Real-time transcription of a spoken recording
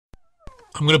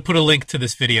I'm going to put a link to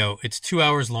this video. It's 2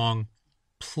 hours long.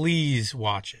 Please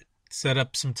watch it. Set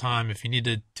up some time. If you need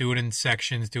to do it in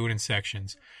sections, do it in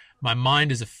sections. My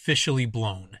mind is officially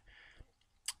blown.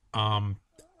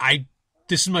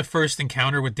 This is my first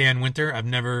encounter with Dan Winter. I've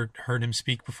never heard him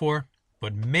speak before,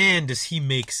 but man, does he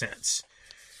make sense.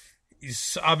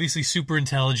 He's obviously super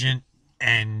intelligent,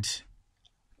 and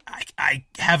I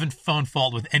haven't found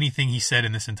fault with anything he said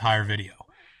in this entire video.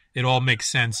 It all makes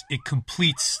sense. It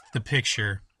completes the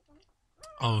picture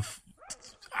of...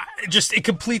 it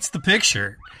completes the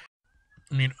picture.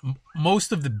 I mean,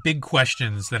 most of the big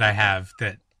questions that I have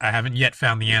that I haven't yet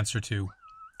found the answer to,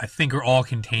 I think are all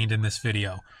contained in this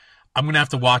video. I'm going to have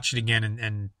to watch it again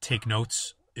and take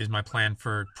notes, is my plan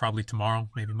for probably tomorrow,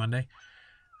 maybe Monday.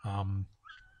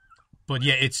 But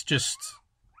yeah, it's just...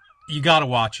 you got to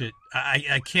watch it.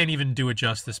 I can't even do it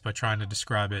justice by trying to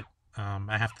describe it.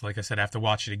 I have to, like I said, I have to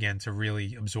watch it again to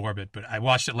really absorb it. But I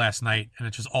watched it last night, and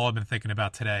it's just all I've been thinking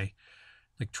about today.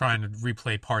 Like trying to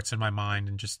replay parts in my mind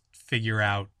and just figure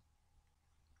out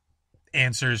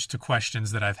answers to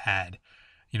questions that I've had.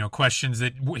 You know, questions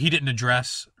that he didn't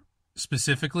address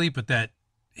specifically, but that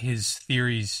his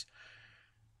theories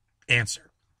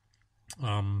answer.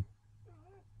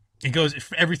 It goes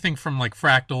everything from like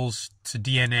fractals to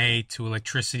DNA to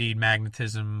electricity,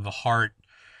 magnetism, the heart,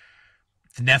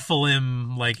 the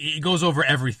Nephilim. Like, it goes over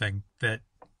everything, that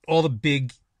all the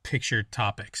big picture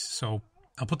topics. So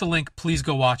I'll put the link. Please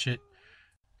go watch it.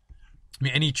 I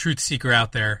mean, any truth seeker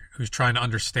out there who's trying to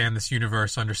understand this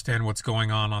universe, understand what's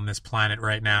going on this planet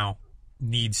right now,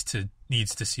 needs to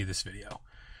see this video.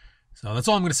 So that's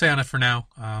all I'm going to say on it for now.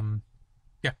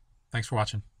 Yeah, thanks for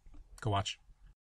watching. Go watch.